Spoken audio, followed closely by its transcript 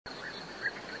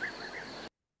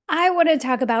want to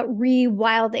talk about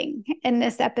rewilding in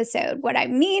this episode, what I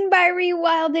mean by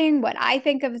rewilding, what I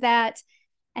think of that,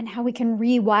 and how we can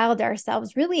rewild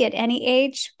ourselves really at any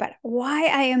age, but why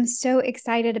I am so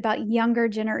excited about younger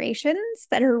generations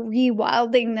that are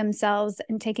rewilding themselves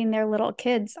and taking their little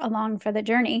kids along for the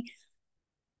journey.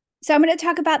 So I'm going to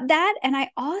talk about that. And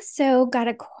I also got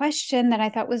a question that I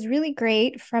thought was really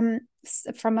great from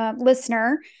a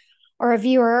listener or a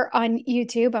viewer on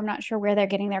YouTube. I'm not sure where they're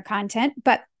getting their content,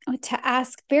 but to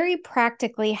ask very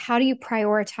practically, how do you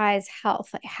prioritize health?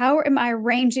 Like, how am I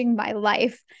arranging my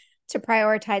life to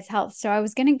prioritize health? So I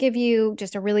was going to give you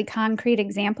just a really concrete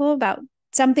example about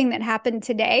something that happened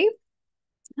today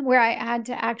where I had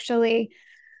to actually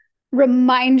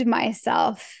remind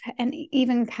myself and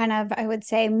even kind of, I would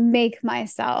say, make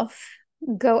myself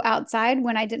go outside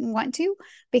when I didn't want to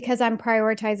because I'm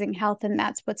prioritizing health and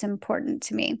that's what's important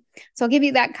to me. So I'll give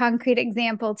you that concrete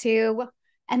example too.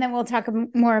 And then we'll talk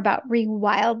more about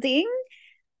rewilding.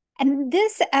 And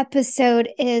this episode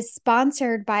is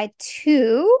sponsored by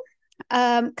two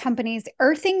companies,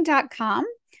 earthing.com,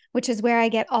 which is where I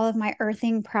get all of my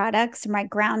earthing products, my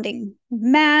grounding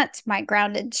mat, my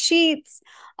grounded sheets,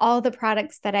 all the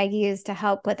products that I use to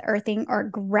help with earthing or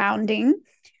grounding.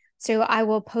 So I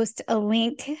will post a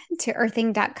link to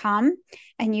earthing.com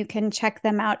and you can check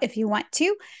them out if you want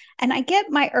to. And I get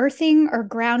my earthing or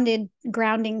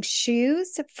grounding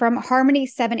shoes from Harmony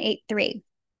 783.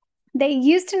 They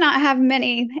used to not have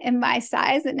many in my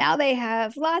size, and now they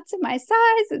have lots in my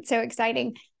size. It's so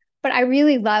exciting. But I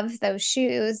really love those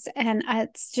shoes. And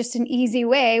it's just an easy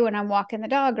way when I'm walking the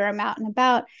dog or I'm out and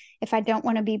about. If I don't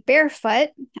want to be barefoot,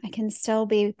 I can still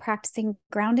be practicing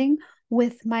grounding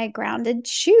with my grounded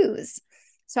shoes.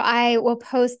 So I will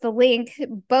post the link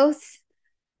both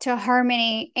to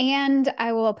Harmony and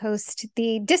I will post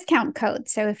the discount code.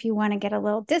 So if you want to get a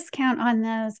little discount on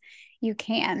those, you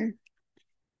can.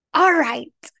 All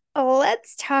right,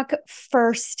 let's talk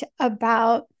first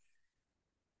about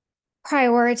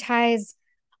prioritize.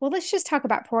 Well, let's just talk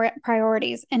about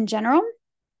priorities in general.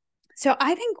 So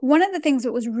I think one of the things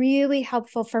that was really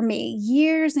helpful for me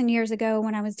years and years ago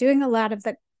when I was doing a lot of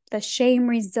the shame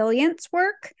resilience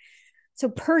work. So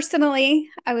personally,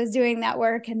 I was doing that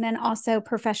work and then also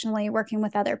professionally working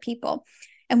with other people.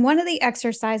 And one of the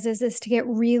exercises is to get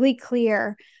really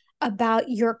clear about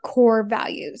your core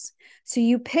values. So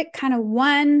you pick kind of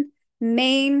one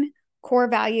main core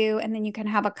value, and then you can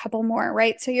have a couple more,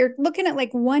 right? So you're looking at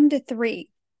like 1 to 3.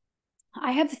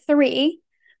 I have 3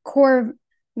 core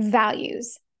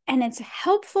values, and it's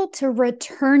helpful to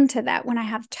return to that when I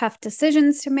have tough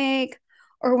decisions to make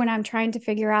or when I'm trying to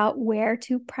figure out where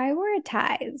to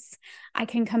prioritize. I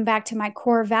can come back to my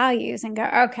core values and go,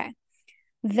 okay,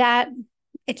 that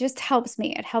it just helps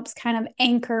me. It helps kind of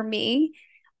anchor me.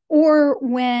 Or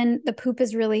when the poop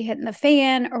is really hitting the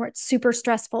fan or it's super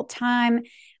stressful time,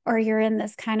 or you're in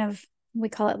this kind of, we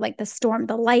call it like the storm,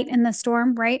 the light in the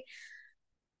storm, right?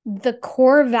 The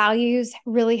core values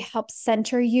really help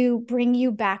center you, bring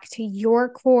you back to your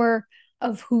core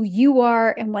of who you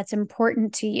are and what's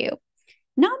important to you.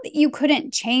 Not that you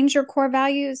couldn't change your core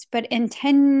values, but in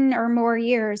 10 or more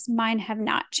years, mine have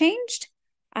not changed.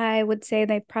 I would say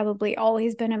they've probably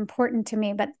always been important to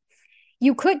me, but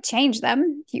you could change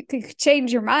them. You could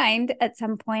change your mind at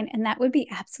some point, and that would be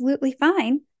absolutely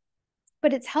fine.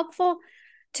 But it's helpful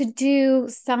to do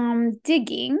some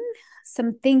digging,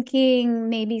 some thinking,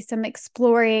 maybe some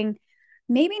exploring,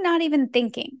 maybe not even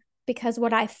thinking, because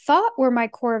what I thought were my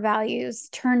core values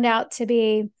turned out to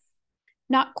be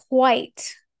not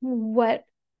quite what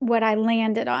I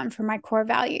landed on for my core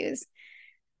values.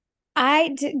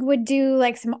 Would do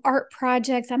like some art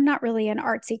projects. I'm not really an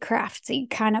artsy craftsy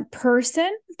kind of person,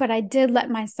 but I did let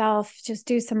myself just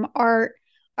do some art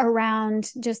around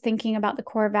just thinking about the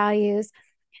core values.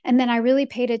 And then I really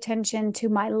paid attention to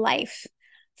my life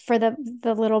for the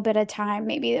little bit of time,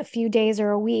 maybe a few days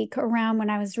or a week around when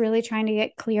I was really trying to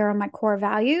get clear on my core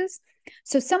values.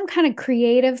 So some kind of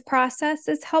creative process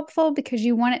is helpful because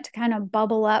you want it to kind of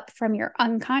bubble up from your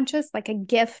unconscious, like a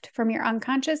gift from your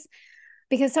unconscious,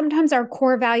 because sometimes our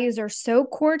core values are so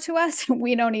core to us,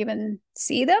 we don't even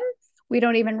see them. We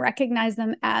don't even recognize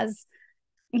them as,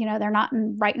 they're not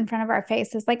right in front of our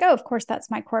face. It's like, oh, of course,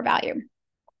 that's my core value.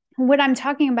 What I'm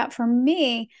talking about for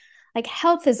me, like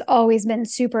health has always been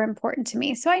super important to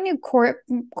me. So I knew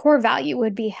core value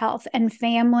would be health and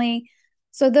family.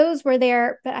 So those were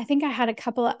there, but I think I had a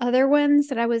couple of other ones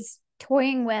that I was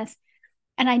toying with.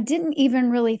 And I didn't even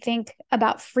really think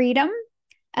about freedom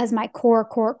as my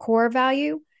core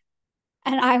value.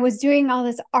 And I was doing all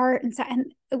this art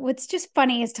and what's just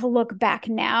funny is to look back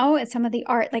now at some of the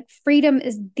art, like freedom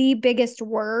is the biggest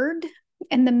word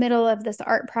in the middle of this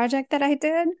art project that I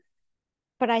did,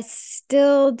 but I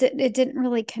still it didn't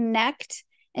really connect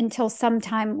until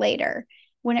sometime later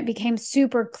when it became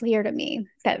super clear to me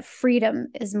that freedom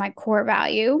is my core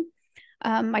value.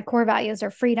 My core values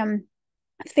are freedom,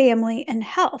 family, and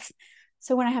health.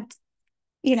 So when I have,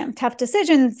 tough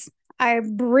decisions, I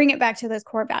bring it back to those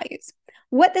core values.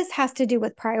 What this has to do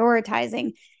with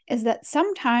prioritizing is that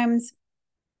sometimes,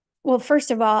 well, first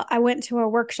of all, I went to a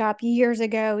workshop years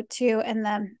ago too, and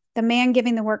the man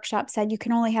giving the workshop said you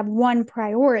can only have one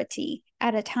priority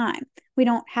at a time. We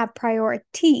don't have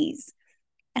priorities.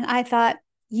 And I thought,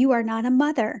 you are not a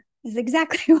mother, is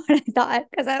exactly what I thought.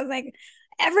 Because I was like,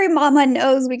 every mama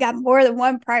knows we got more than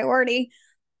one priority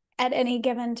at any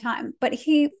given time. But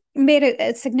he made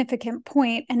a significant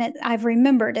point, and I've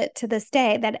remembered it to this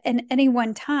day, that in any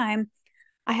one time,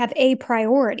 I have a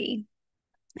priority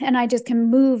and I just can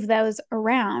move those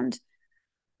around.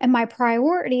 And my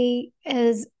priority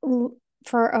is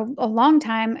for a long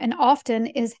time and often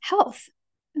is health,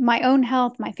 my own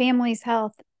health, my family's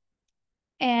health.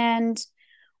 And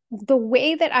the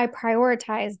way that I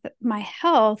prioritize my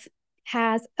health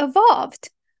has evolved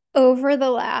over the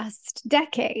last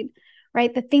decade,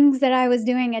 right? The things that I was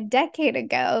doing a decade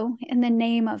ago in the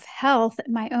name of health,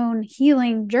 my own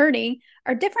healing journey,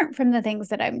 are different from the things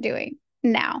that I'm doing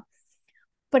now,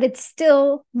 but it's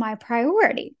still my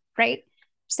priority, right?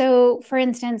 So for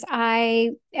instance,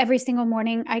 every single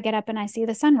morning I get up and I see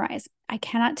the sunrise. I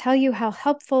cannot tell you how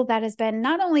helpful that has been.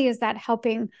 Not only is that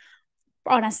helping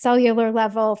on a cellular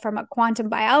level from a quantum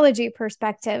biology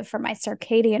perspective for my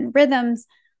circadian rhythms,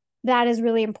 that is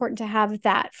really important to have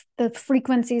the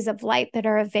frequencies of light that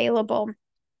are available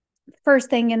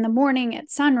first thing in the morning at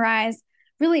sunrise,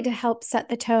 really to help set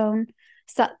the tone,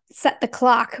 set the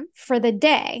clock for the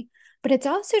day. But it's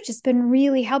also just been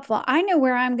really helpful. I know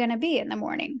where I'm going to be in the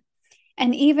morning.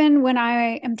 And even when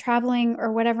I am traveling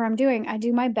or whatever I'm doing, I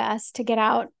do my best to get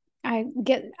out. I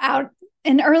get out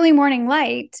in early morning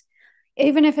light.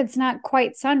 Even if it's not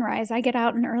quite sunrise, I get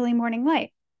out in early morning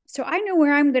light. So I know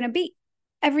where I'm going to be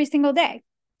every single day,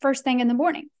 first thing in the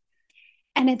morning.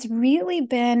 And it's really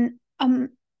been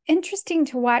interesting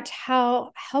to watch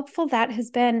how helpful that has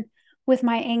been with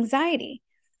my anxiety,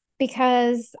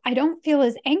 because I don't feel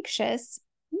as anxious,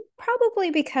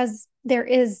 probably because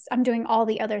I'm doing all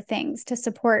the other things to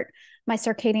support my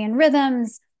circadian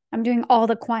rhythms. I'm doing all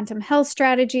the quantum health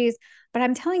strategies, but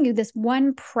I'm telling you, this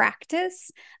one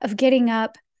practice of getting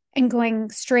up and going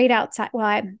straight outside.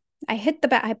 Well, I hit the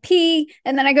bed, I pee,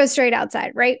 and then I go straight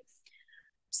outside, right?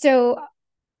 So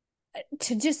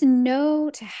to just know,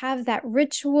 to have that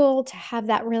ritual, to have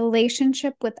that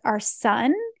relationship with our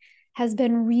sun has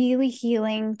been really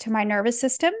healing to my nervous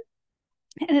system.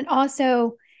 And it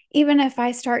also, even if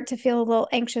I start to feel a little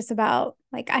anxious about,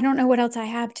 like, I don't know what else I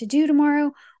have to do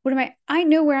tomorrow, I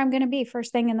know where I'm going to be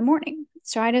first thing in the morning.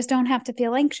 So I just don't have to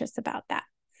feel anxious about that.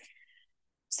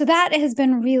 So that has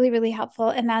been really, really helpful.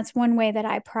 And that's one way that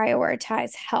I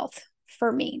prioritize health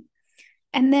for me.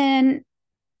 And then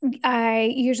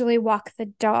I usually walk the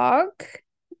dog.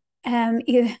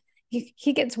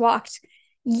 He gets walked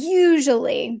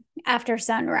usually after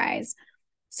sunrise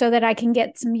so that I can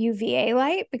get some UVA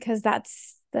light, because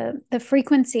that's the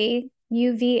frequency.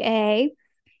 UVA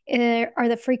are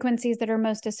the frequencies that are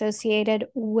most associated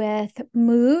with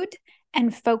mood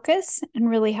and focus, and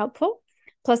really helpful.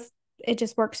 Plus, it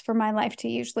just works for my life to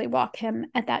usually walk him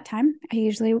at that time. I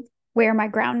usually wear my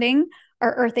grounding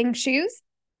or earthing shoes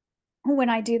when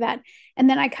I do that. And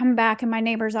then I come back and my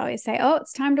neighbors always say, "Oh,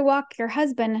 it's time to walk your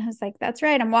husband." I was like, "That's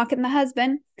right. I'm walking the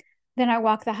husband." Then I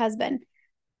walk the husband.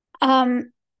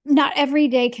 Not every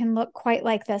day can look quite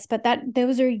like this, but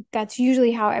that's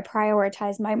usually how I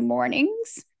prioritize my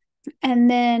mornings. And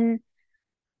then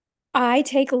I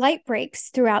take light breaks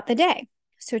throughout the day.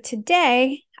 So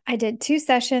today I did 2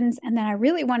 sessions, and then I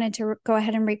really wanted to go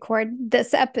ahead and record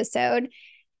this episode.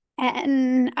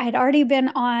 And I'd already been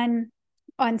on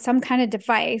some kind of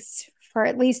device for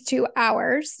at least 2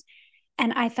 hours.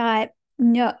 And I thought,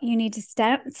 no, you need to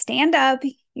stand up,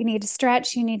 you need to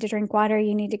stretch, you need to drink water,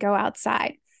 you need to go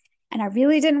outside. And I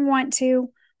really didn't want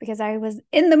to, because I was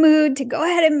in the mood to go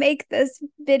ahead and make this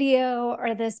video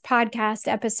or this podcast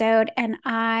episode. And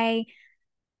I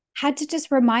had to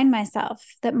just remind myself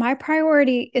that my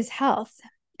priority is health.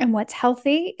 And what's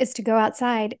healthy is to go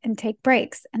outside and take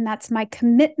breaks. And that's my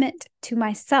commitment to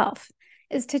myself,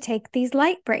 is to take these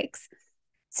light breaks.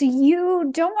 So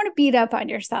you don't want to beat up on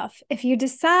yourself. If you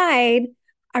decide,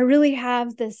 I really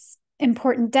have this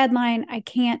important deadline, I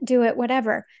can't do it,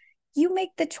 whatever, you make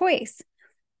the choice.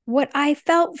 What I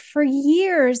felt for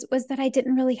years was that I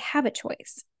didn't really have a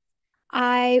choice.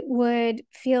 I would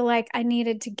feel like I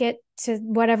needed to get to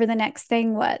whatever the next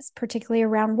thing was, particularly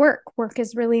around work. Work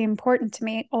is really important to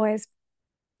me always.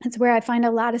 It's where I find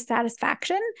a lot of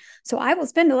satisfaction. So I will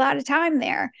spend a lot of time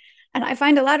there. And I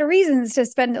find a lot of reasons to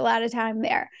spend a lot of time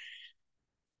there.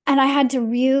 And I had to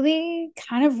really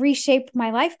kind of reshape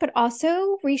my life, but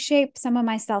also reshape some of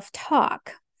my self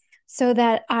talk so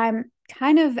that I'm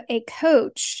kind of a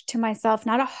coach to myself,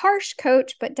 not a harsh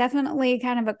coach, but definitely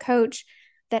kind of a coach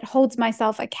that holds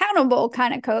myself accountable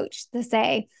kind of coach to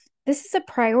say, this is a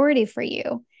priority for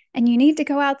you and you need to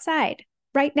go outside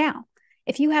right now.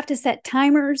 If you have to set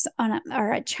timers on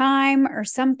or a chime or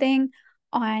something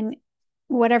on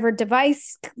whatever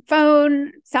device,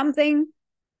 phone, something,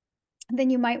 then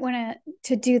you might want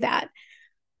to do that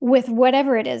with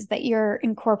whatever it is that you're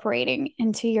incorporating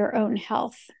into your own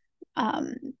health.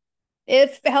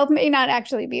 If health may not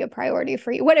actually be a priority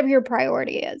for you, whatever your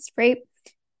priority is, right?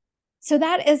 So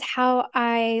that is how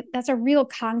that's a real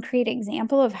concrete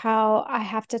example of how I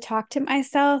have to talk to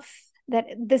myself, that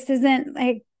this isn't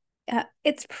like,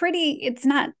 it's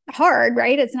not hard,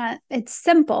 right? It's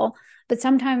simple, but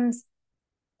sometimes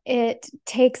it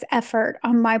takes effort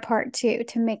on my part too,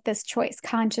 to make this choice,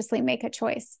 consciously make a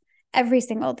choice every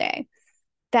single day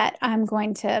that I'm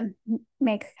going to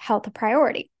make health a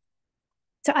priority.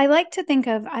 So I like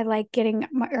getting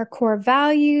our core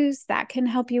values that can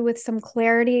help you with some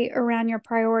clarity around your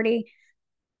priority.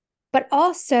 But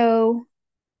also,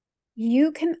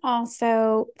 you can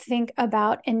also think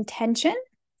about intention.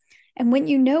 And when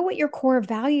you know what your core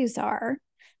values are,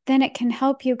 then it can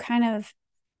help you kind of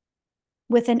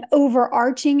with an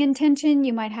overarching intention.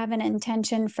 You might have an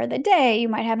intention for the day. You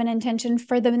might have an intention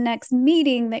for the next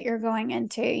meeting that you're going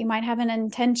into. You might have an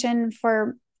intention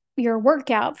for your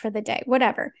workout for the day,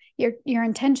 whatever. Your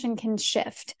intention can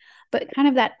shift, but kind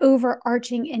of that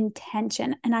overarching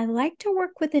intention. And I like to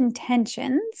work with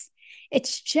intentions.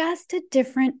 It's just a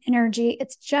different energy.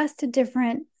 It's just a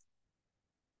different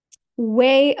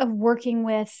way of working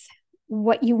with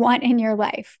what you want in your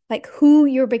life, like who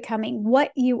you're becoming,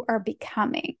 what you are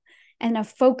becoming, and a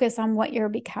focus on what you're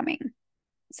becoming.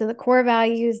 So the core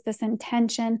values, this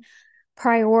intention,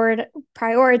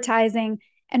 prioritizing,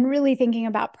 and really thinking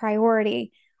about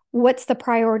priority. What's the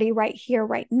priority right here,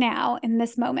 right now, in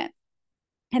this moment?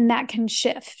 And that can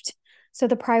shift. So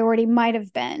the priority might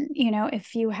have been,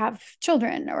 if you have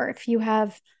children or if you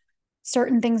have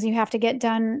certain things you have to get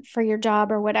done for your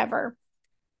job or whatever,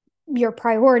 your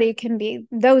priority can be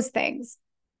those things.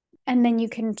 And then you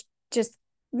can just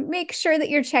make sure that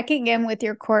you're checking in with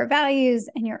your core values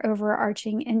and your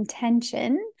overarching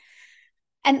intention.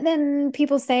 And then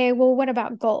people say, well, what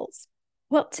about goals?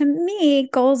 Well, to me,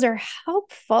 goals are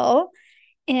helpful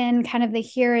in kind of the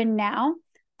here and now,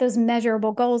 those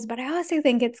measurable goals. But I also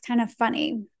think it's kind of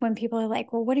funny when people are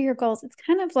like, well, what are your goals? It's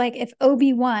kind of like if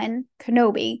Obi-Wan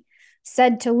Kenobi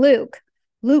said to Luke,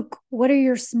 what are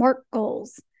your SMART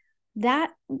goals?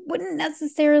 That wouldn't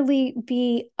necessarily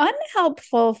be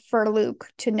unhelpful for Luke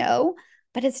to know,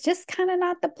 but it's just kind of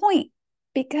not the point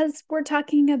because we're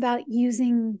talking about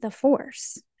using the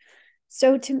force.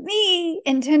 So to me,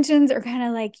 intentions are kind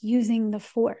of like using the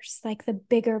force, like the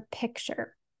bigger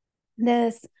picture,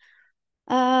 this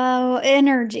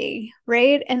energy,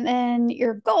 right? And then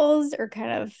your goals are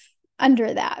kind of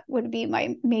under that would be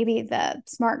maybe the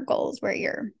SMART goals where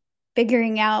you're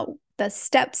figuring out the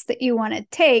steps that you want to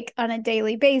take on a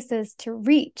daily basis to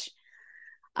reach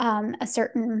a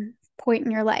certain point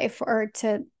in your life or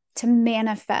to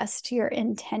manifest your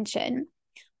intention.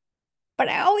 But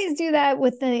I always do that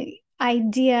with the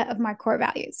idea of my core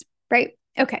values, right?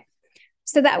 Okay.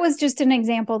 So that was just an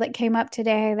example that came up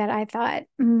today that I thought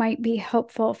might be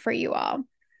helpful for you all.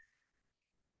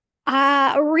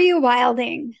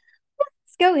 Rewilding.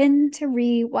 Let's go into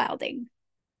rewilding.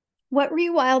 What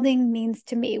rewilding means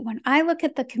to me, when I look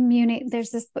at the community,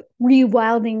 there's this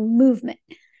rewilding movement,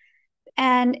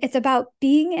 and it's about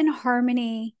being in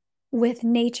harmony with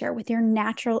nature, with your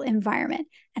natural environment.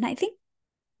 And I think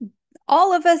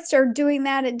all of us are doing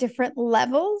that at different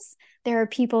levels. There are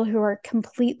people who are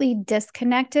completely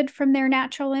disconnected from their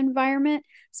natural environment,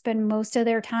 spend most of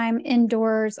their time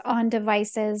indoors on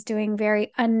devices, doing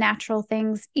very unnatural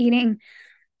things, eating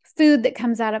food that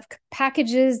comes out of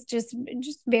packages, just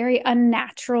very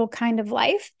unnatural kind of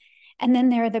life. And then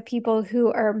there are the people who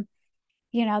are,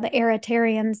 the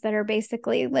aeritarians that are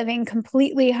basically living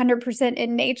completely 100%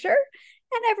 in nature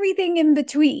and everything in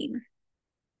between.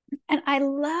 And I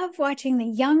love watching the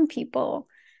young people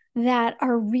that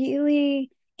are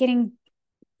really getting,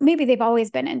 maybe they've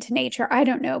always been into nature, I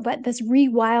don't know, but this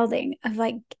rewilding of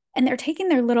and they're taking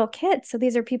their little kids. So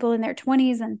these are people in their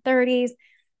 20s and 30s.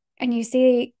 And you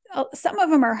see some of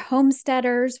them are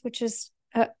homesteaders, which is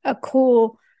a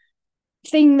cool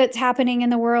thing that's happening in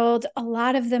the world. A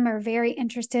lot of them are very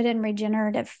interested in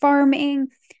regenerative farming.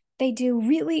 They do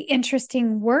really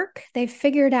interesting work. They've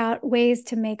figured out ways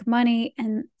to make money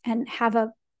and have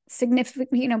a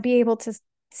significant, be able to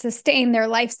sustain their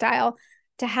lifestyle,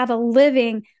 to have a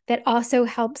living that also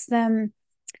helps them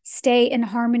stay in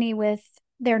harmony with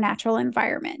their natural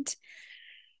environment.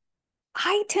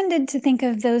 I tended to think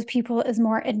of those people as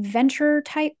more adventure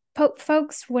type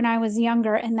folks when I was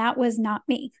younger, and that was not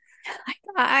me.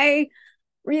 I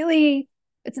really,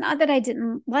 it's not that I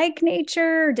didn't like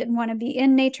nature or didn't want to be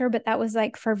in nature, but that was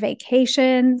like for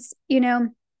vacations,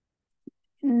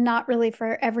 not really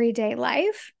for everyday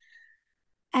life.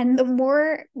 And the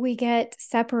more we get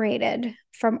separated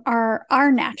from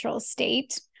our natural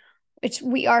state, which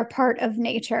we are part of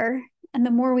nature, and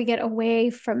the more we get away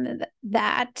from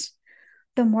that,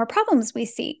 the more problems we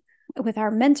see with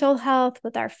our mental health,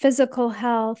 with our physical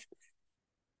health,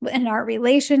 in our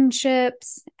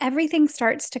relationships. Everything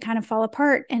starts to kind of fall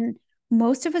apart. And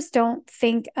most of us don't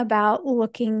think about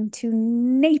looking to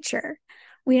nature.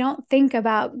 We don't think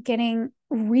about getting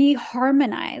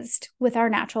reharmonized with our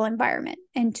natural environment.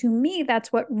 And to me,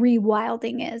 that's what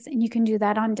rewilding is. And you can do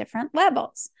that on different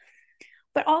levels.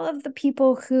 But all of the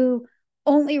people who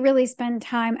only really spend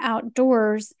time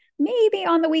outdoors, maybe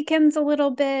on the weekends a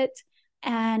little bit,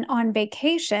 and on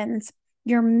vacations,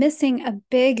 you're missing a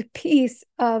big piece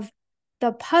of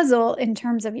the puzzle in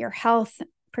terms of your health,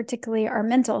 particularly our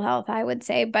mental health, I would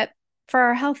say, but for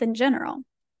our health in general.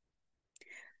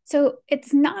 So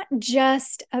it's not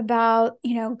just about,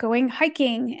 going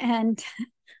hiking and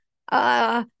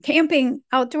camping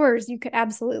outdoors. You could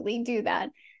absolutely do that.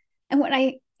 And what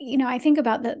I think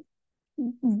about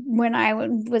when I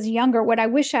was younger, what I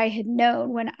wish I had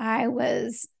known when I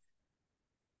was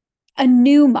a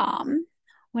new mom,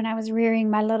 when I was rearing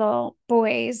my little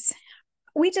boys,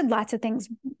 we did lots of things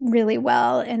really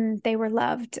well and they were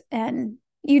loved. And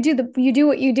you do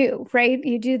what you do, right?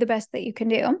 You do the best that you can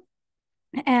do.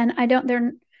 And I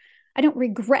don't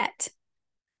regret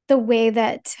the way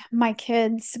that my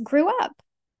kids grew up.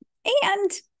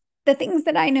 And the things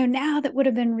that I know now that would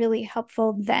have been really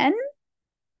helpful then,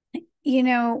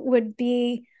 would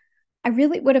be, I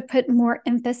really would have put more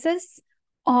emphasis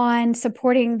on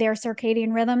supporting their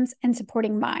circadian rhythms and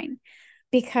supporting mine.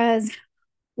 Because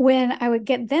when I would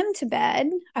get them to bed,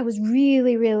 I was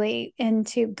really, really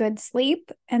into good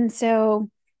sleep. And so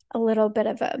a little bit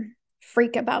of a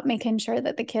freak about making sure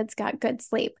that the kids got good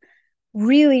sleep.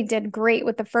 Really did great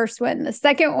with the first one. The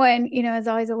second one, is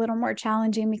always a little more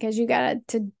challenging because you got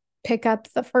to pick up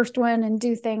the first one and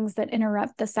do things that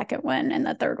interrupt the second one and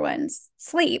the third one's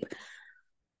sleep.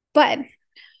 But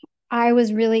I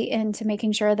was really into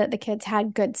making sure that the kids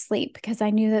had good sleep because I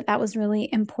knew that that was really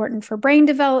important for brain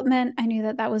development. I knew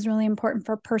that that was really important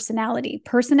for personality.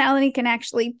 Personality can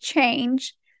actually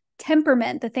change.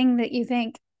 Temperament, the thing that you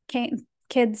think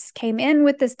kids came in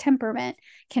with this temperament,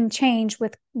 can change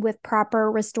with proper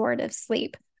restorative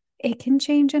sleep. It can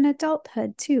change in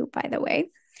adulthood too, by the way.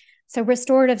 So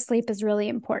restorative sleep is really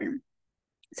important.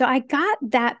 So I got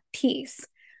that piece,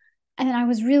 and I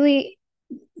was really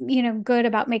good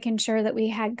about making sure that we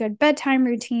had good bedtime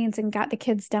routines and got the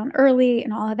kids down early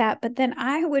and all of that. But then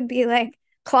I would be like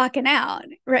clocking out,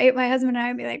 right? My husband and I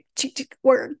would be like,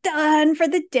 we're done for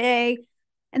the day.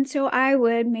 And so I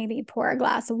would maybe pour a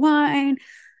glass of wine,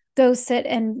 go sit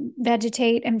and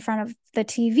vegetate in front of the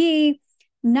TV,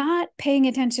 not paying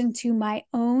attention to my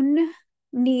own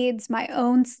needs, my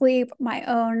own sleep,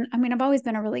 I've always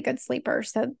been a really good sleeper.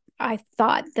 So I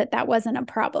thought that wasn't a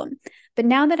problem. But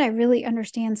now that I really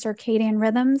understand circadian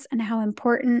rhythms and how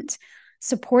important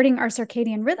supporting our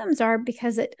circadian rhythms are,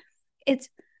 because it's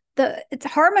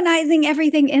harmonizing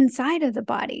everything inside of the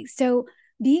body. So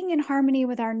being in harmony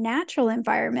with our natural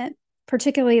environment,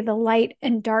 particularly the light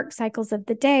and dark cycles of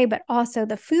the day, but also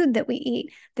the food that we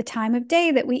eat, the time of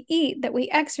day that we eat, that we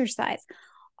exercise,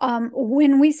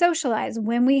 when we socialize,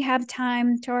 when we have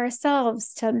time to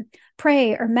ourselves to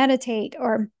pray or meditate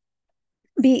or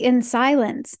be in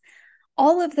silence.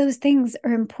 All of those things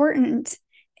are important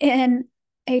in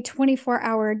a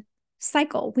 24-hour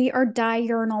cycle. We are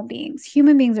diurnal beings.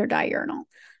 Human beings are diurnal.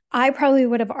 I probably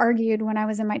would have argued when I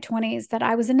was in my 20s that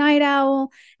I was a night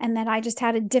owl and that I just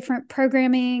had a different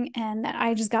programming and that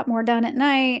I just got more done at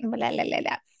night. And blah, blah, blah,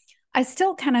 blah. I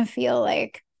still kind of feel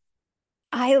like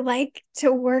I like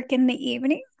to work in the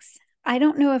evenings. I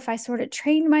don't know if I sort of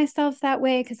trained myself that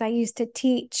way because I used to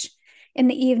teach in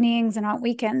the evenings and on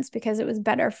weekends because it was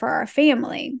better for our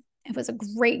family. It was a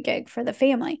great gig for the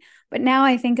family. But now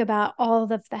I think about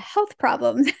all of the health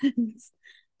problems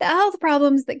the health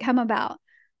problems that come about,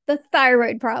 the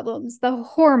thyroid problems, the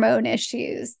hormone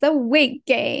issues, the weight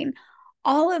gain,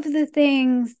 all of the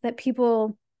things that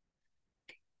people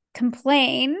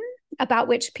complain about,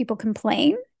 which people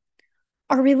complain,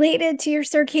 are related to your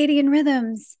circadian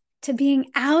rhythms, to being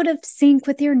out of sync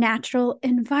with your natural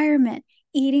environment,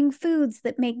 eating foods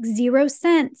that make zero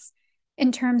sense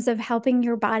in terms of helping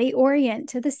your body orient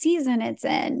to the season it's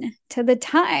in, to the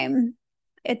time.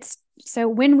 It's so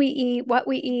when we eat, what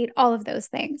we eat, all of those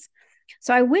things.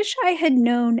 So I wish I had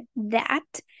known that.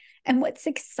 And what's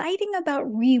exciting about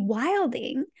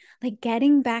rewilding, like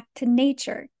getting back to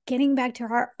nature, getting back to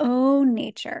our own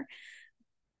nature,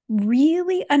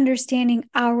 really understanding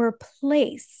our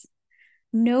place,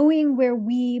 knowing where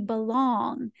we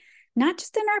belong, not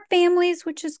just in our families,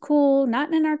 which is cool,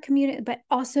 not in our community, but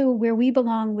also where we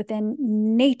belong within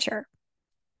nature.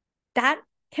 That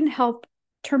can help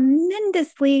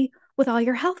tremendously with all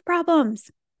your health problems.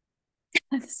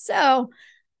 So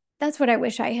that's what I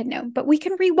wish I had known. But we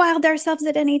can rewild ourselves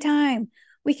at any time.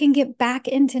 We can get back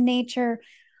into nature.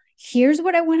 Here's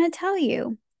what I want to tell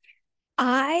you.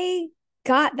 I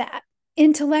got that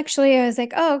intellectually. I was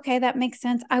like, oh, okay, that makes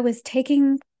sense. I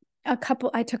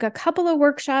took a couple of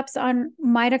workshops on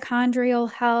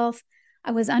mitochondrial health.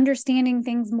 I was understanding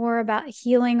things more about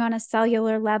healing on a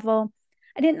cellular level.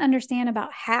 I didn't understand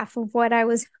about half of what I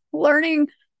was learning,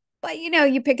 but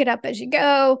you pick it up as you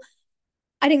go.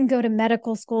 I didn't go to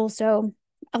medical school, so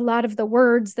a lot of the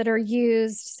words that are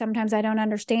used, sometimes I don't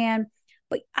understand,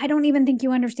 but I don't even think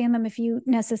you understand them if you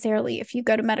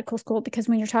go to medical school, because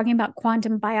when you're talking about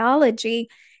quantum biology,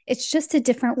 it's just a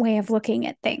different way of looking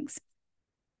at things.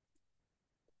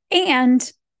 And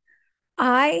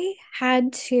it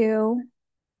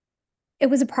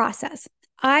was a process.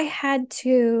 I had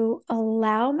to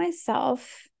allow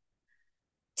myself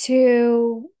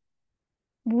to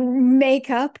make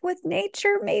up with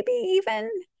nature, maybe even.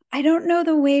 I don't know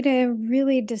the way to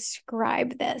really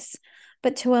describe this,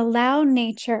 but to allow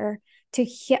nature to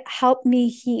help me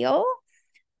heal,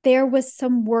 there was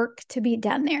some work to be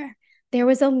done there. There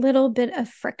was a little bit of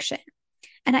friction.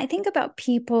 And I think about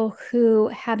people who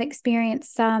have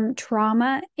experienced some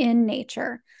trauma in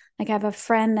nature. Like I have a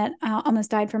friend that almost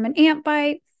died from an ant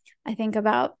bite. I think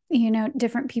about,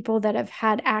 different people that have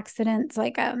had accidents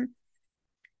like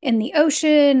in the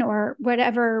ocean or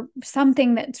whatever,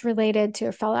 something that's related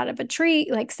to fell out of a tree,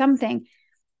 like something.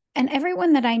 And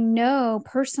everyone that I know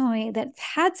personally that's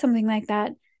had something like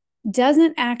that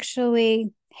doesn't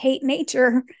actually hate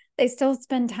nature. They still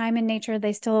spend time in nature.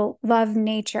 They still love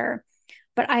nature.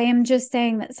 But I am just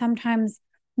saying that sometimes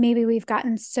maybe we've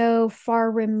gotten so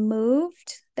far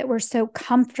removed that we're so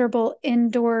comfortable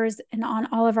indoors and on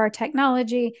all of our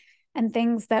technology and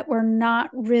things that we're not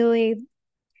really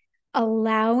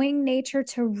allowing nature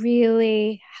to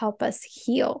really help us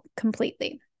heal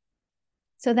completely.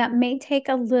 So that may take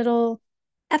a little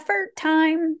effort,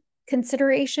 time,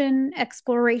 consideration,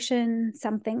 exploration,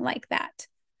 something like that.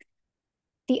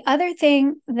 The other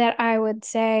thing that I would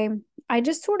say, I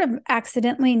just sort of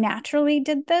accidentally, naturally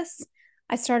did this.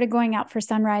 I started going out for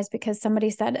sunrise because somebody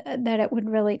said that it would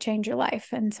really change your life.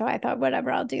 And so I thought,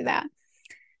 whatever, I'll do that.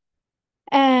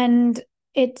 And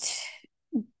it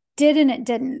did and it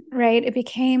didn't, right? It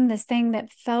became this thing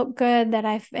that felt good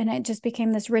and it just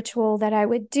became this ritual that I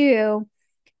would do.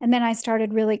 And then I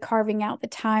started really carving out the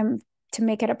time to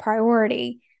make it a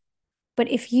priority. But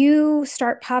if you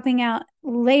start popping out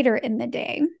later in the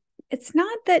day, it's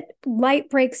not that light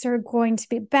breaks are going to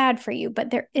be bad for you, but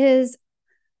there is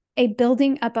a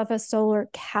building up of a solar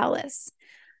callus.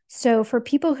 So for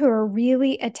people who are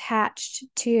really attached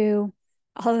to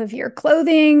all of your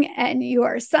clothing and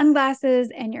your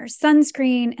sunglasses and your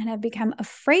sunscreen and have become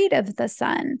afraid of the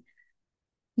sun,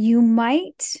 you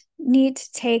might need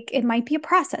to it might be a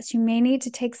process. You may need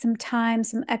to take some time,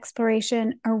 some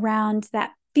exploration around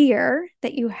that fear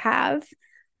that you have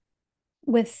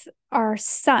with our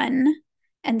sun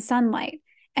and sunlight,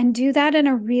 and do that in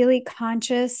a really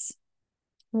conscious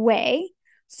way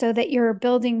so that you're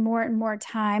building more and more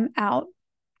time out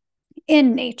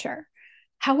in nature.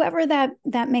 However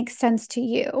that makes sense to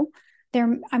you.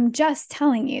 I'm just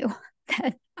telling you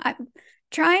that I'm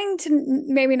trying to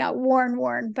maybe not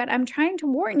warn, but I'm trying to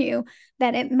warn you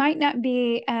that it might not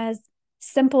be as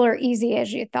simple or easy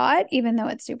as you thought. Even though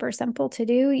it's super simple to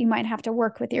do, you might have to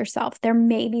work with yourself. There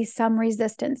may be some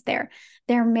resistance there.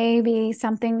 There may be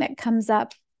something that comes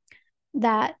up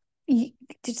that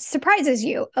surprises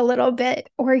you a little bit,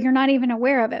 or you're not even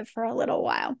aware of it for a little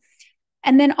while.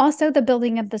 And then also the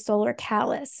building of the solar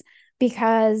callus,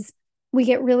 because we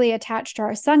get really attached to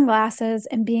our sunglasses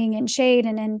and being in shade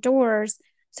and indoors.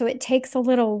 So it takes a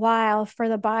little while for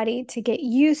the body to get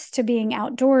used to being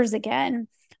outdoors again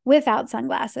without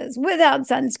sunglasses, without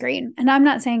sunscreen. And I'm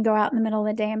not saying go out in the middle of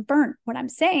the day and burn. What I'm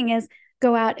saying is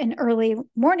go out in early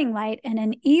morning light and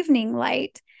an evening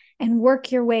light and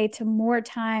work your way to more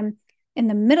time in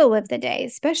the middle of the day,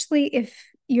 especially if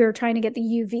you're trying to get the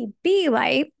UVB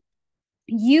light.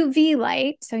 UV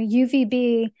light, so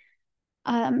UVB,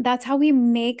 that's how we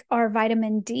make our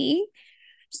vitamin D.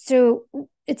 So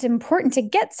it's important to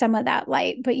get some of that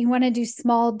light, but you want to do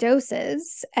small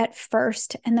doses at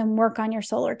first and then work on your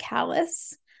solar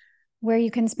callus, where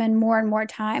you can spend more and more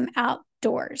time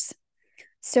outdoors.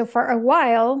 So for a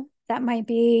while, that might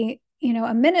be,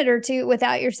 a minute or two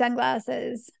without your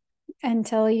sunglasses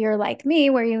until you're like me,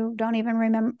 where you don't even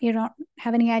remember, you don't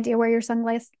have any idea where your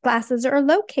sunglasses are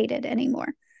located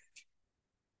anymore.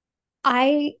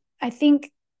 I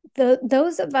think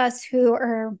those of us who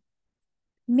are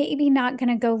maybe not going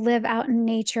to go live out in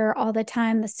nature all the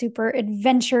time, the super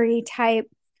adventure-y type,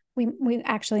 we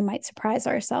actually might surprise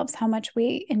ourselves how much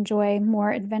we enjoy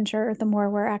more adventure the more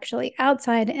we're actually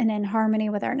outside and in harmony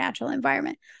with our natural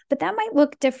environment. But that might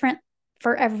look different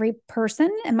for every person.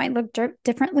 It might look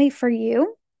differently for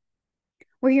you,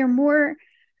 where you're more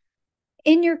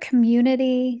in your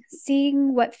community,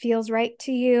 seeing what feels right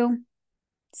to you,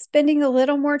 spending a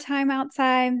little more time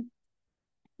outside,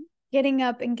 getting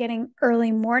up and getting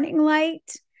early morning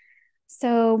light.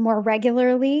 So more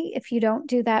regularly, if you don't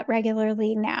do that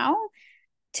regularly now,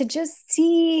 to just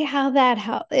see how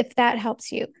that if that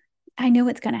helps you. I know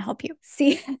it's going to help you.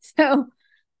 See,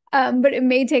 but it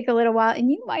may take a little while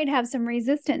and you might have some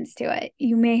resistance to it.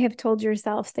 You may have told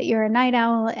yourself that you're a night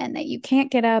owl and that you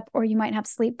can't get up, or you might have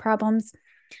sleep problems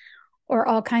or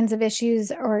all kinds of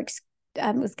issues, or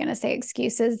I was going to say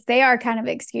excuses. They are kind of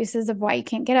excuses of why you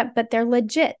can't get up, but they're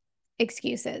legit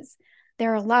excuses.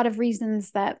 There are a lot of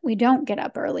reasons that we don't get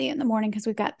up early in the morning because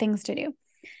we've got things to do.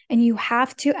 And you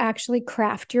have to actually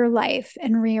craft your life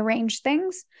and rearrange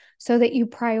things so that you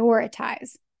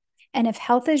prioritize. And if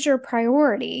health is your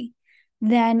priority,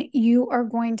 then you are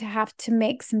going to have to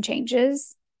make some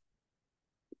changes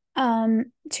to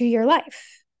your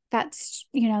life. That's,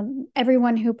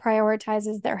 everyone who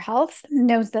prioritizes their health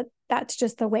knows that that's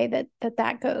just the way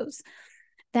that goes.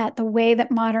 That the way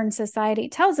that modern society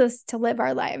tells us to live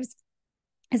our lives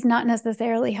is not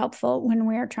necessarily helpful when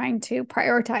we're trying to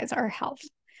prioritize our health.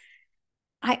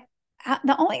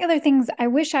 The only other things I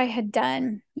wish I had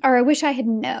done, or I wish I had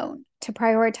known to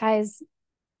prioritize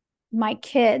my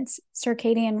kids'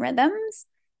 circadian rhythms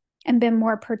and been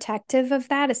more protective of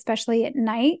that, especially at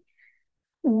night.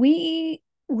 I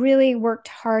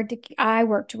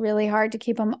worked really hard to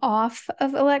keep them off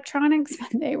of electronics,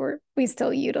 but we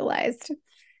still utilized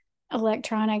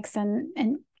electronics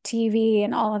and TV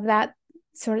and all of that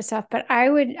sort of stuff. But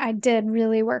I did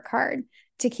really work hard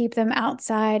to keep them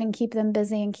outside and keep them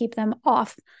busy and keep them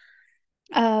off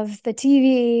of the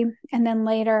TV. And then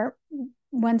later,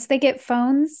 once they get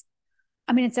phones,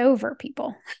 it's over,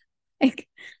 people. Like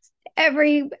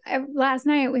last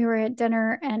night we were at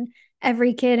dinner and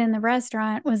every kid in the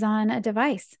restaurant was on a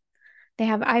device. They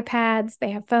have iPads, they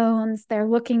have phones, they're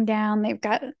looking down, they've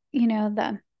got,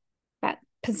 that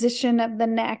position of the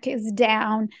neck is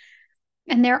down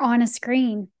and they're on a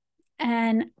screen.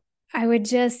 And I would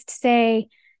just say,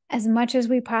 as much as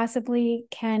we possibly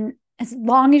can, as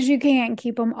long as you can,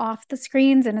 keep them off the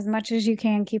screens, and as much as you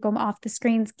can, keep them off the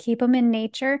screens, keep them in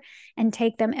nature and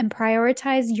take them and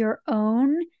prioritize your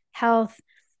own health,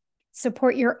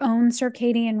 support your own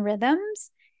circadian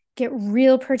rhythms, get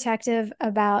real protective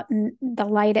about the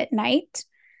light at night.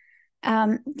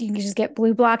 You can just get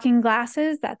blue blocking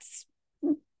glasses. That's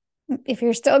if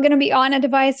you're still going to be on a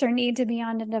device or need to be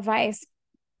on a device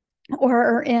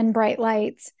or in bright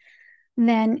lights,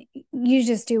 then you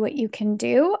just do what you can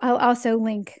do. I'll also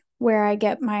link where I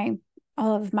get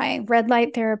all of my red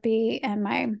light therapy and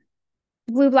my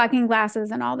blue blocking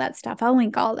glasses and all that stuff. I'll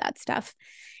link all that stuff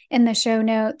in the show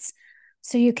notes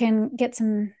so you can get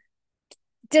some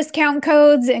discount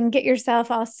codes and get yourself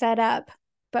all set up.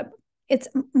 But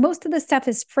most of the stuff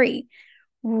is free.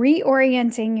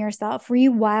 Reorienting yourself,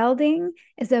 rewilding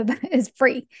is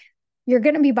free. You're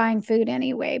going to be buying food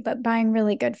anyway, but buying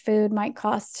really good food might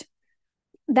cost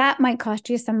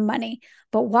you some money.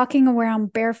 But walking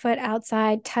around barefoot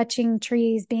outside, touching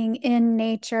trees, being in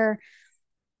nature,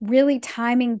 really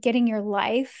timing, getting your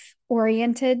life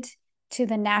oriented to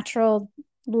the natural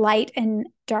light and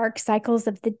dark cycles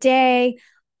of the day,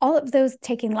 all of those,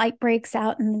 taking light breaks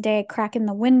out in the day, cracking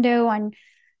the window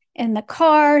in the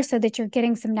car so that you're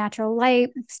getting some natural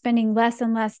light, spending less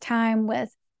and less time with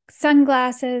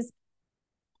sunglasses.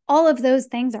 All of those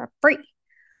things are free.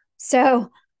 So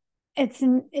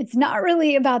it's not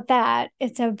really about that.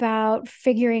 It's about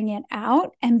figuring it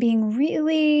out and being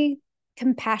really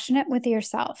compassionate with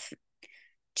yourself.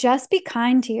 Just be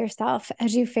kind to yourself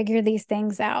as you figure these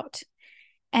things out.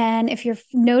 And if you're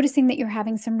noticing that you're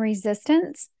having some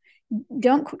resistance,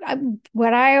 don't,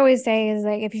 what I always say is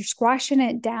like, if you're squashing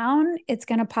it down, it's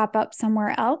going to pop up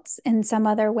somewhere else in some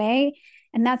other way.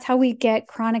 And that's how we get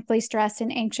chronically stressed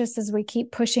and anxious, as we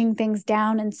keep pushing things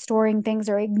down and storing things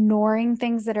or ignoring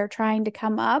things that are trying to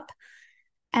come up.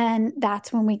 And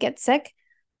that's when we get sick.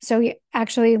 So you're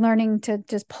actually learning to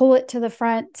just pull it to the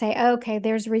front, say, okay,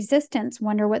 there's resistance,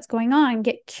 wonder what's going on,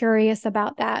 get curious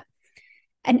about that.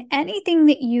 And anything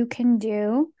that you can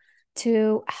do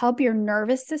to help your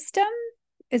nervous system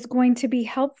is going to be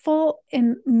helpful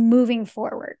in moving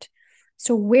forward.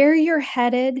 So where you're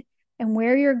headed and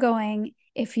where you're going,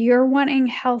 if you're wanting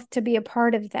health to be a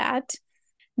part of that,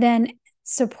 then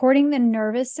supporting the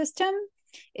nervous system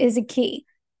is a key.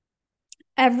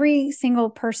 Every single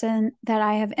person that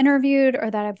I have interviewed or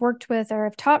that I've worked with or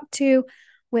have talked to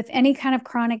with any kind of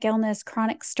chronic illness,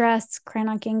 chronic stress,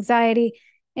 chronic anxiety,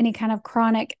 any kind of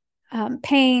chronic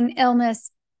pain,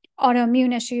 illness,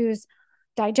 autoimmune issues,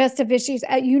 digestive issues,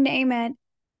 you name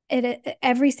it,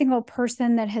 every single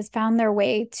person that has found their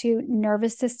way to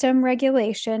nervous system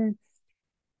regulation,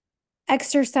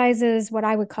 exercises, what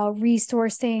I would call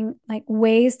resourcing, like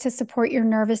ways to support your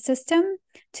nervous system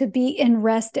to be in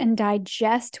rest and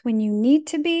digest when you need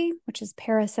to be, which is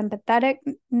parasympathetic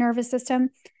nervous system,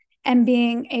 and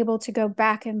being able to go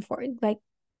back and forth. Like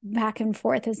back and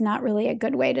forth is not really a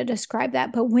good way to describe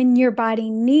that, but when your body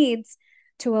needs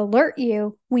to alert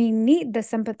you, we need the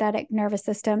sympathetic nervous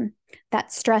system,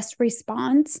 that stress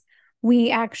response.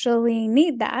 We actually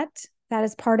need that. That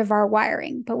is part of our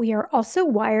wiring, but we are also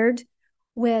wired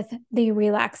with the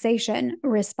relaxation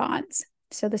response.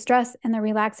 So the stress and the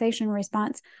relaxation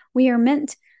response, we are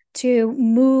meant to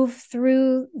move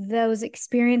through those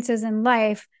experiences in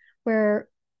life where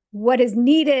what is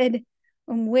needed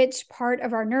and which part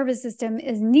of our nervous system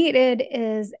is needed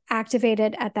is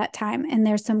activated at that time. And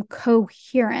there's some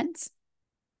coherence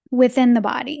within the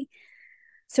body.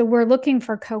 So we're looking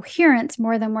for coherence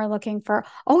more than we're looking for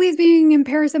always being in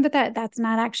parasympathetic. That's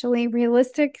not actually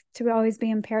realistic to always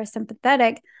be in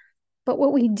parasympathetic. But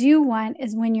what we do want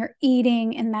is when you're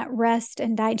eating in that rest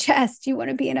and digest, you want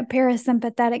to be in a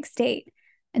parasympathetic state.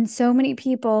 And so many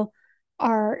people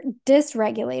are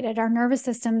dysregulated. Our nervous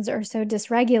systems are so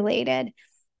dysregulated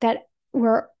that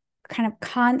we're kind of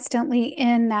constantly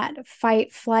in that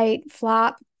fight, flight,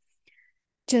 flop,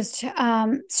 just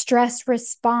stress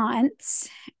response,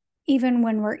 even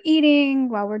when we're eating,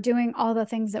 while we're doing all the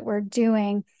things that we're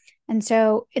doing. And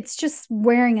so it's just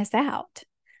wearing us out.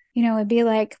 It'd be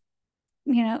like,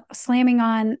 slamming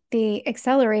on the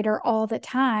accelerator all the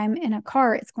time in a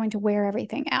car, it's going to wear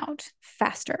everything out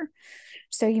faster.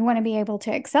 So you want to be able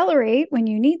to accelerate when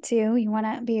you need to. You want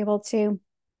to be able to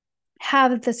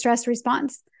have the stress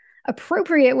response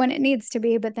appropriate when it needs to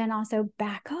be, but then also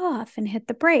back off and hit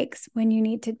the brakes when you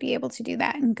need to be able to do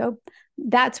that and go.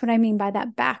 That's what I mean by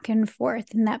that back and forth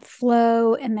and that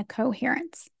flow and the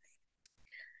coherence.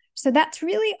 So that's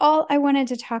really all I wanted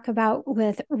to talk about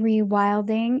with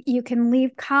rewilding. You can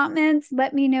leave comments.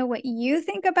 Let me know what you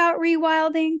think about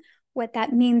rewilding, what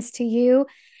that means to you,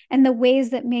 and the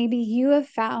ways that maybe you have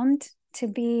found to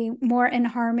be more in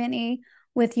harmony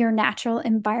with your natural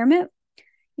environment.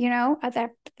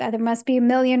 There must be a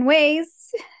million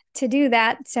ways to do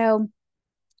that. So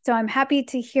I'm happy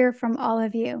to hear from all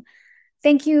of you.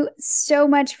 Thank you so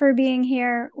much for being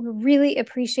here. We really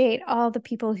appreciate all the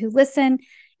people who listen,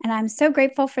 and I'm so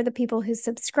grateful for the people who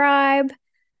subscribe.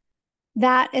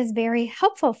 That is very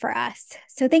helpful for us.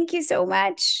 So thank you so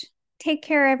much. Take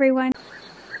care, everyone.